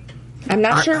 I'm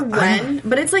not sure when,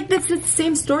 but it's like it's the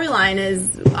same storyline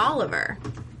as Oliver.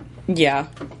 Yeah.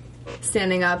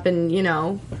 Standing up and,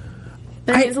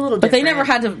 But it's a little different. But they never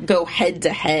had to go head to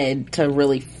head to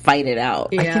really fight it out.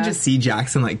 Yeah. I can just see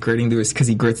Jackson gritting through because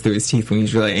he grits through his teeth when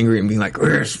he's really angry and being like,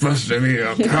 we're supposed to be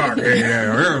a cock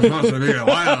here, we're supposed to be a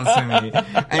wild semi.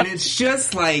 And it's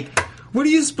just like, what are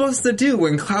you supposed to do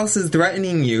when Klaus is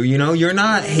threatening you? You're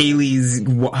not Haley's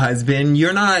husband.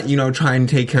 You're not, trying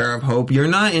to take care of Hope. You're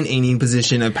not in any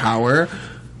position of power.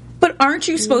 But aren't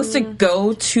you supposed to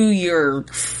go to your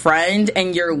friend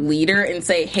and your leader and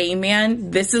say, hey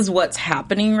man, this is what's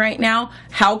happening right now.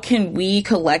 How can we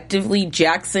collectively,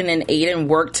 Jackson and Aiden,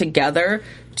 work together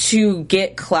to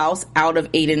get Klaus out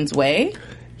of Aiden's way?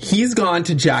 He's gone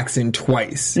to Jackson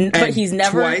twice. But he's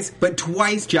never...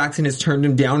 Twice Jackson has turned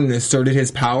him down and asserted his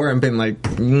power and been like,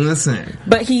 listen.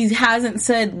 But he hasn't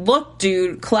said, look,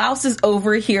 dude, Klaus is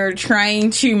over here trying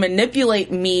to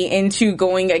manipulate me into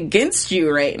going against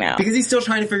you right now. Because he's still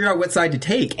trying to figure out what side to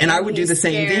take. And I would do the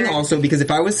same thing also, because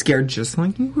if I was scared, just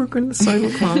like you were going to side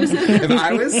with Klaus, if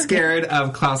I was scared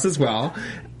of Klaus as well,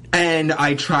 and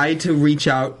I tried to reach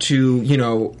out to,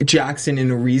 Jackson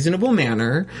in a reasonable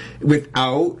manner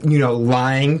without,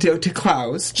 lying to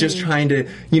Klaus, just trying to,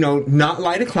 not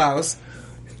lie to Klaus,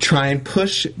 try and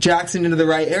push Jackson into the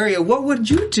right area. What would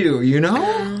you do,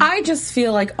 I just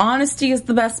feel like honesty is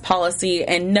the best policy,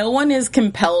 and no one is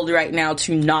compelled right now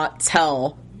to not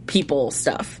tell people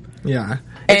stuff. Yeah.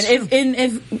 And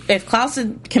if Klaus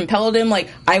had compelled him,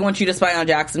 I want you to spy on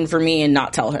Jackson for me and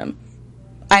not tell him,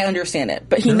 I understand it,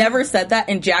 but he never said that,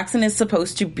 and Jackson is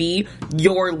supposed to be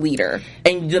your leader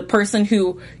and the person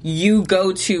who you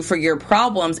go to for your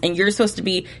problems, and you're supposed to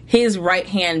be his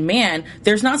right-hand man.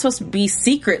 There's not supposed to be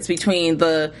secrets between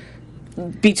those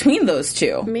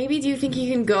two. Maybe do you think you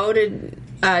can go to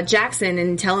Jackson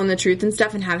and tell him the truth and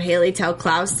stuff, and have Haley tell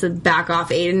Klaus to back off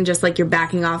Aiden just like you're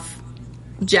backing off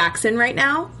Jackson right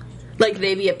now? Like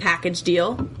they be a package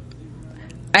deal?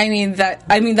 I mean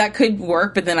that could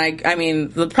work, but then I mean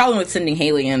the problem with sending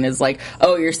Haley in is like,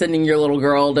 oh, you're sending your little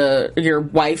girl to your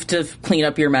wife to clean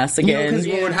up your mess again. Because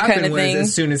what would happen was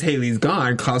as soon as Haley's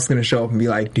gone, Klaus is going to show up and be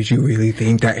like, "Did you really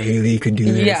think that Haley could do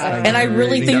this?" Yeah, and I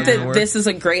really think that this is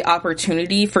a great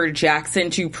opportunity for Jackson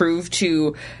to prove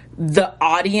to the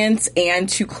audience and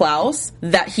to Klaus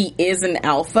that he is an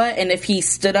alpha, and if he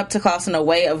stood up to Klaus in a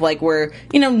way of like where,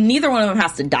 you know, neither one of them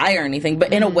has to die or anything,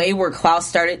 but in a way where Klaus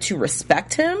started to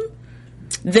respect him,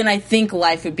 then I think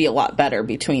life would be a lot better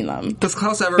between them. Does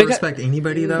Klaus ever respect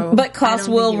anybody though? But Klaus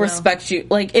will respect you.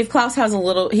 Like if Klaus has a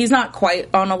little, he's not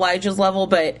quite on Elijah's level,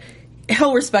 but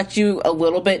he'll respect you a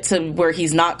little bit to where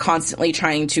he's not constantly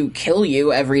trying to kill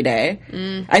you every day.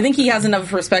 I think he has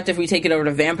enough respect if we take it over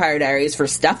to Vampire Diaries for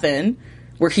Stefan,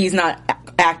 where he's not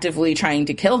actively trying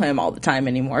to kill him all the time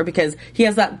anymore because he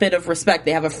has that bit of respect.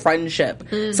 They have a friendship.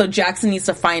 So Jackson needs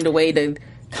to find a way to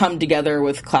come together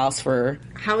with Klaus for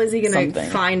How is he going to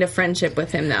find a friendship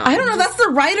with him now? I don't know. That's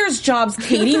the writer's jobs,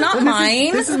 Katie, not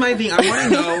mine. This is my thing. I want to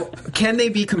know, can they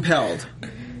be compelled?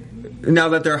 Now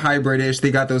that they're hybridish, they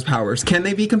got those powers. Can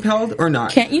they be compelled or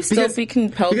not? Can't you still be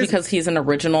compelled because he's an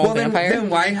original vampire?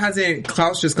 Then why hasn't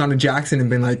Klaus just gone to Jackson and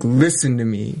been like, listen to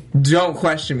me, don't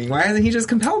question me? Why hasn't he just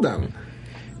compelled them?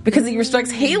 Because he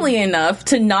respects Haley enough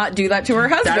to not do that to her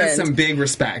husband. That is some big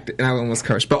respect, and I almost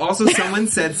cursed. But also someone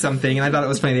said something, and I thought it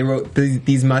was funny. They wrote,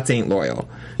 these mutts ain't loyal.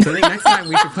 So I think next time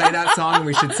we should play that song and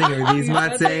we should sing it. These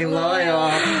mutts ain't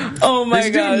loyal. Oh my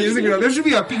god! There should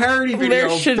be a parody video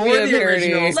for the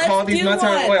originals called These Mutts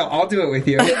Aren't Loyal. I'll do it with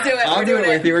you. I'll do it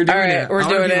with you. We're doing it. We're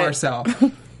doing it. Marcel.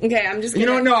 Okay, I'm just gonna...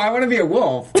 You know, no, I want to be a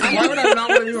wolf. Why would I not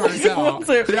want to be Marcel?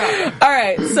 Yeah.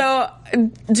 Alright, so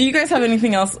do you guys have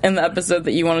anything else in the episode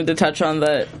that you wanted to touch on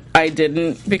that I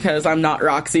didn't? Because I'm not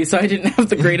Roxy, so I didn't have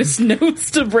the greatest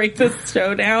notes to break this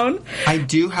show down. I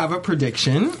do have a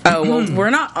prediction. Oh, well,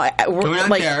 we're not like,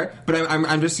 there, but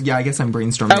I'm just, I guess I'm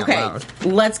brainstorming out loud.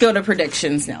 Let's go to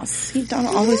predictions now. See,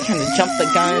 Donna always trying to jump the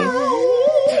gun.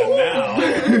 And now,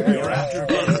 your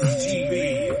AfterBuzz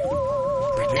TV.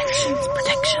 Predictions.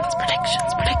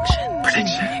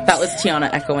 That was Tiana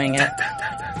echoing it.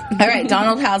 All right,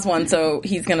 Donald has one, so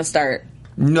he's going to start.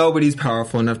 Nobody's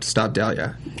powerful enough to stop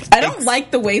Dahlia. I don't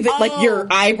like the way that like your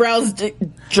eyebrows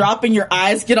drop and your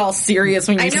eyes get all serious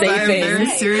when you say things. I'm very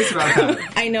serious about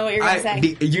that. I know what you're going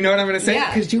to say. You know what I'm going to say?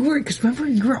 Because remember,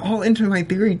 you were all into my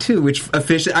theory too, which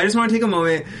officially, I just want to take a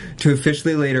moment to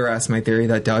officially later ask my theory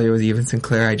that Dahlia was Eva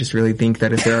Sinclair. I just really think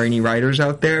that if there are any writers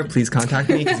out there, please contact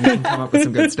me because we can come up with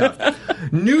some good stuff.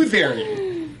 New theory.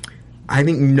 I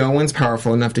think no one's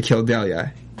powerful enough to kill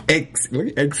Dahlia.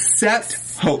 Except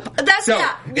Hope.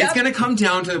 It's going to come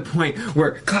down to the point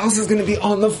where Klaus is going to be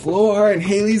on the floor and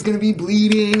Haley's going to be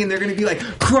bleeding and they're going to be like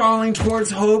crawling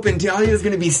towards Hope and Dahlia is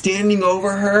going to be standing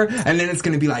over her and then it's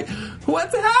going to be like,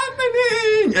 what's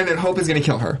happening? And then Hope is going to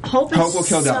kill her. Hope will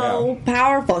kill Dahlia. So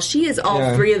powerful. She is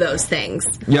all three of those things.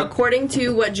 Yep. According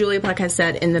to what Julia Pluck has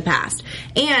said in the past.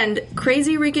 And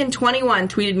Crazy Rican 21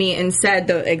 tweeted me and said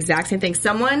the exact same thing.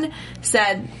 Someone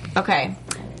said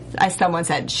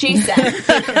she said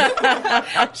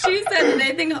that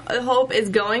they think Hope is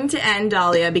going to end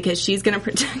Dahlia because she's going to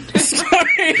protect her. Sorry,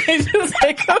 I just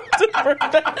hiccuped for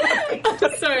that.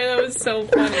 I'm sorry, that was so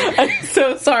funny. I'm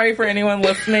so sorry for anyone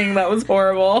listening. That was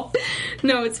horrible.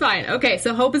 No, it's fine. Okay,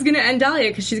 so Hope is going to end Dahlia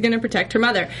because she's going to protect her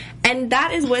mother. And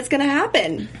that is what's going to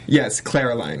happen. Yes,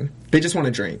 Caroline. They just want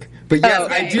to drink. But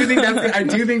yes, I do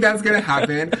think that's going to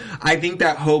happen. I think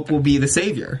that Hope will be the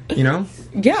savior, you know?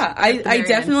 Yeah, I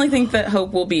definitely think that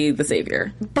Hope will be the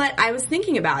savior. But I was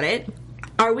thinking about it.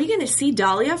 Are we going to see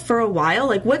Dahlia for a while?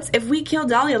 Like, if we kill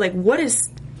Dahlia, like, what is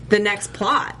the next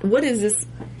plot? What is this?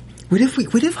 What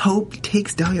if Hope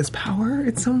takes Dahlia's power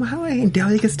in some way and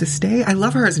Dahlia gets to stay? I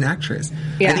love her as an actress.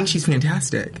 Yeah. I think she's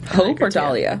fantastic. Hope or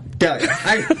Dahlia? Dahlia.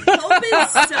 Hope is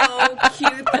so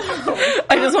cute, though.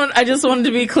 I just wanted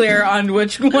to be clear on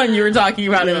which one you were talking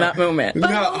about in that moment. No,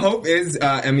 Hope is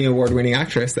Emmy Award-winning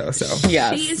actress, though. So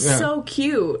yes. She is so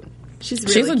cute. She's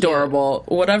adorable.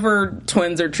 Cute. Whatever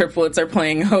twins or triplets are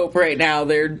playing Hope right now,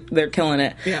 they're killing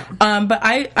it. Yeah. But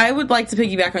I would like to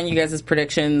piggyback on you guys'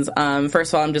 predictions.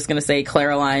 First of all, I'm just going to say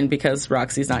Caroline because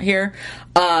Roxy's not here.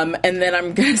 And then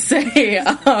I'm going to say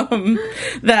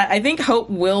that I think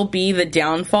Hope will be the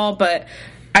downfall, but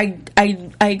I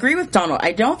agree with Donald.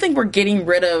 I don't think we're getting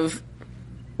rid of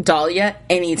Dahlia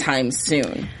anytime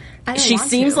soon. She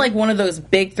seems like one of those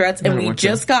big threats, and we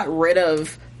just got rid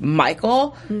of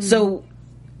Michael. Mm-hmm. So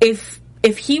if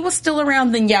he was still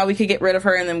around, then yeah, we could get rid of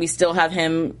her and then we still have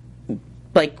him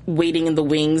like waiting in the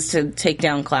wings to take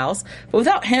down Klaus. But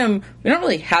without him, we don't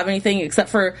really have anything except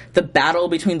for the battle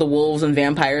between the wolves and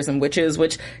vampires and witches,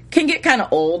 which can get kind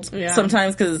of old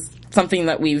sometimes because it's something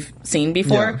that we've seen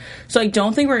before. So I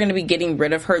don't think we're going to be getting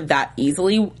rid of her that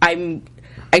easily. I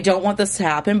don't want this to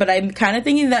happen, but I'm kind of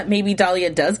thinking that maybe Dahlia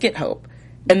does get Hope.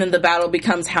 And then the battle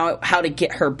becomes how to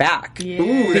get her back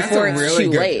Ooh, before it's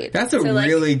too late. That's a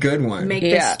really good one. Make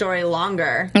this story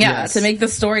longer. Yeah, to make the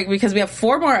story, because we have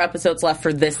 4 more episodes left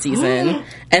for this season,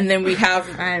 and then we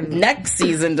have next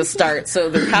season to start,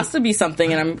 so there has to be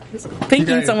something, and I'm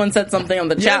thinking someone said something on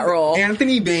the chat roll.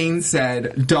 Anthony Bain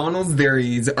said, Donald's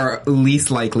theories are least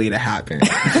likely to happen.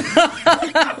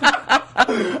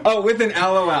 Oh, with an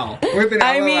LOL. With an LOL.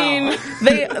 I mean,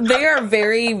 they are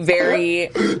very, very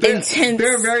intense.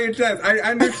 They're very intense. I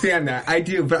understand that. I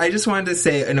do. But I just wanted to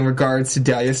say, in regards to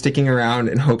Dahlia sticking around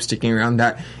and Hope sticking around,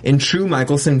 that in true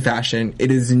Michelson fashion,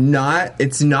 it's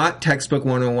not textbook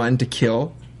 101 to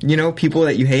kill, people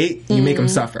that you hate, you make them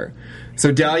suffer.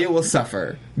 So Dahlia will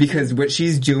suffer because what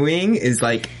she's doing is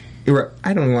like,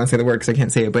 I don't even want to say the word because I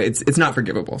can't say it, but it's not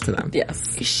forgivable to them.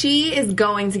 Yes. She is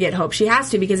going to get Hope. She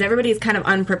has to, because everybody is kind of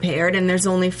unprepared and there's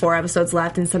only 4 episodes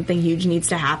left and something huge needs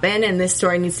to happen and this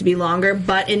story needs to be longer.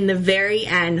 But in the very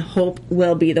end, Hope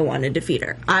will be the one to defeat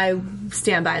her. I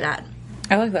stand by that.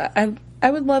 I like that.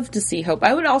 I would love to see Hope.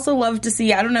 I would also love to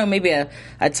see, I don't know, maybe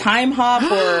a time hop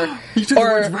You took the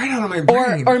words right out of my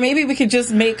brain. Or maybe we could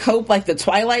just make Hope like the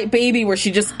Twilight baby where she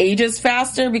just ages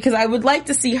faster, because I would like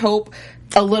to see Hope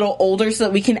a little older so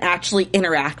that we can actually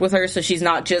interact with her, so she's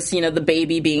not just, the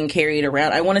baby being carried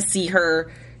around. I want to see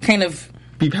her kind of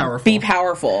be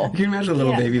powerful. Can you imagine a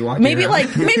little baby walking maybe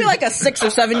around? maybe like a 6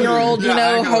 or 7 year old,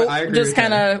 Hope just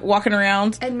kind of walking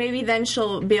around. And maybe then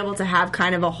she'll be able to have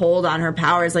kind of a hold on her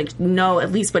powers, like know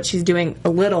at least what she's doing a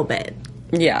little bit.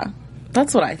 Yeah.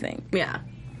 That's what I think. Yeah.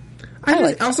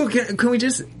 Also, can we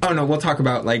just... Oh, no, we'll talk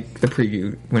about, the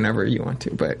preview whenever you want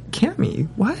to, but Cammy,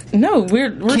 what? No,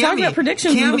 we're talking about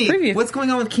predictions in the preview. What's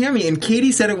going on with Cammy? And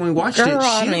Katie said it when we watched it. She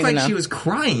looked like she was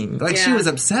crying. She was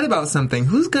upset about something.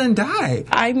 Who's gonna die?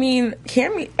 I mean,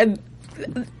 Cammy...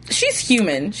 she's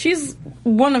human. She's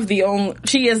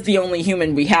she is the only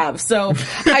human we have. So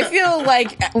I feel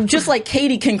like just like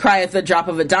Katie can cry at the drop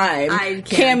of a dime,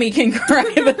 Cammy can cry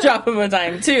at the drop of a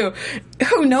dime too.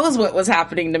 Who knows what was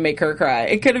happening to make her cry?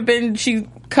 It could have been she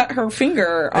cut her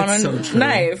finger on a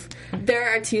knife.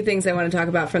 There are 2 things I want to talk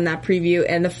about from that preview.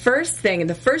 And the first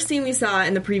scene we saw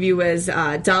in the preview was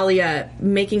Dahlia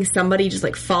making somebody just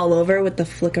fall over with the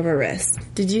flick of her wrist.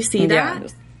 Did you see that? Yeah.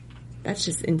 That's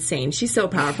just insane. She's so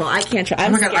powerful. I can't try.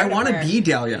 Oh my god, I want to be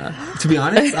Dahlia. To be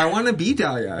honest, I want to be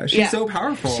Dahlia. She's so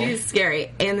powerful. She's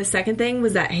scary. And the second thing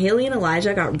was that Haley and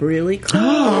Elijah got really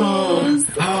close.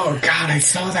 Oh god, I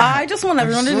saw that. I just want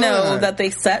everyone to know that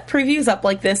they set previews up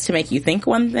like this to make you think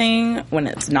one thing when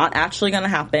it's not actually going to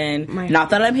happen. Not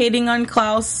that I'm hating on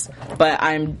Klaus, but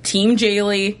I'm Team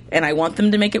Jaylee, and I want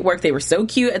them to make it work. They were so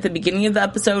cute at the beginning of the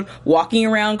episode, walking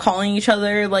around calling each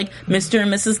other Mr.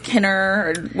 and Mrs.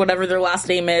 Kinner or whatever their last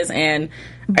name is, and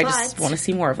I just want to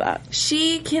see more of that.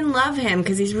 She can love him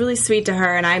because he's really sweet to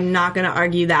her, and I'm not going to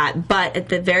argue that. But at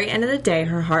the very end of the day,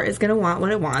 her heart is going to want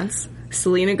what it wants.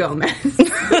 Selena Gomez.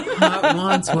 Heart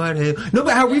wants what it... No,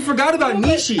 but we forgot about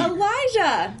Nishi.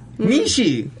 Elijah.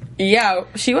 Nishi. Yeah,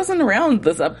 she wasn't around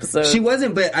this episode. She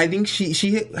wasn't, but I think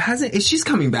she hasn't... She's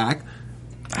coming back.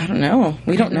 I don't know.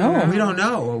 We don't know. We don't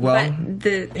know. Well, but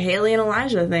the Haley and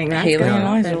Elijah thing. Haley and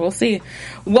Elijah. We'll see.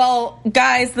 Well,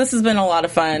 guys, this has been a lot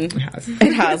of fun.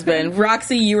 It has been.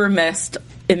 Roxy, you were missed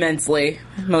immensely,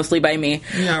 mostly by me.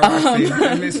 Yeah, Roxy,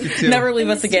 I missed you too. Never leave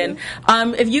us again.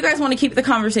 If you guys want to keep the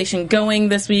conversation going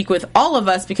this week with all of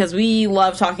us, because we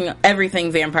love talking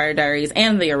everything Vampire Diaries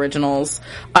and the originals,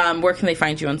 where can they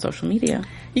find you on social media?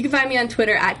 You can find me on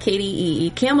Twitter at Katie E.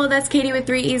 Campbell. That's Katie with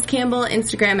 3 E's Campbell.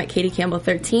 Instagram at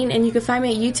KatieCampbell13. And you can find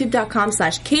me at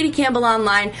youtube.com/Katie Campbell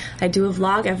Online. I do a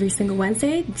vlog every single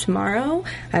Wednesday. Tomorrow,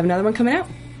 I have another one coming out.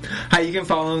 Hi, you can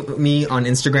follow me on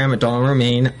Instagram at Donald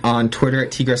Romaine, on Twitter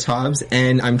at Tigris Hobbs,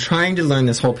 and I'm trying to learn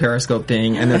this whole Periscope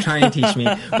thing, and they're trying to teach me,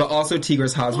 but also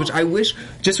Tigris Hobbs, which I wish,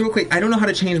 just real quick, I don't know how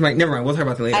to change my, never mind, we'll talk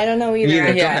about that later. I don't know either.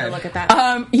 Yeah, Go ahead. Look at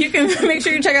that. You can make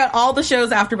sure you check out all the shows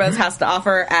AfterBuzz has to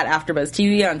offer at AfterBuzz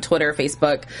TV on Twitter,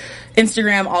 Facebook,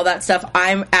 Instagram, all that stuff.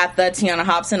 I'm at the Tiana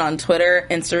Hobson on Twitter,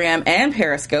 Instagram, and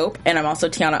Periscope, and I'm also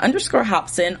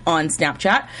Tiana_Hobson on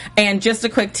Snapchat. And just a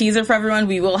quick teaser for everyone,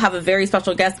 we will have a very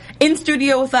special guest guest in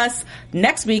studio with us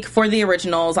next week for the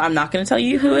originals. I'm not going to tell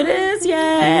you who it is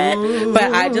yet,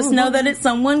 but I just know that it's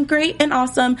someone great and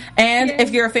awesome. And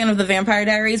if you're a fan of the Vampire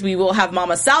Diaries, we will have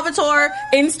Mama Salvatore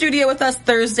in studio with us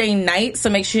Thursday night. So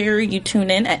make sure you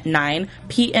tune in at 9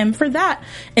 p.m. for that.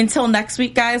 Until next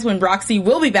week, guys, when Roxy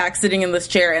will be back sitting in this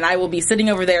chair and I will be sitting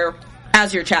over there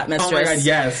as your chat mistress. Oh my God,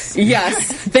 yes.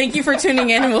 Yes. Thank you for tuning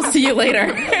in, and we'll see you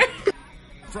later.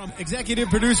 From executive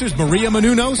producers Maria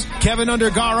Menounos, Kevin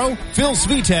Undergaro, Phil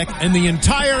Svitek, and the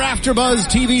entire AfterBuzz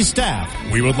TV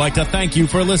staff, we would like to thank you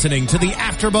for listening to the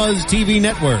AfterBuzz TV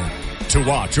network. To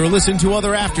watch or listen to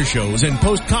other after shows and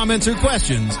post comments or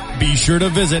questions, be sure to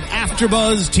visit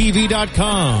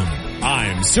AfterBuzzTV.com.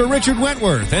 I'm Sir Richard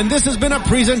Wentworth, and this has been a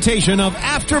presentation of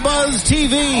AfterBuzz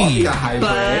TV.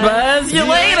 Buzz you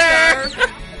later.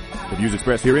 The views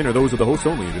expressed herein are those of the hosts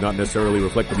only and do not necessarily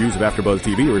reflect the views of AfterBuzz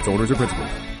TV or its owners or principals.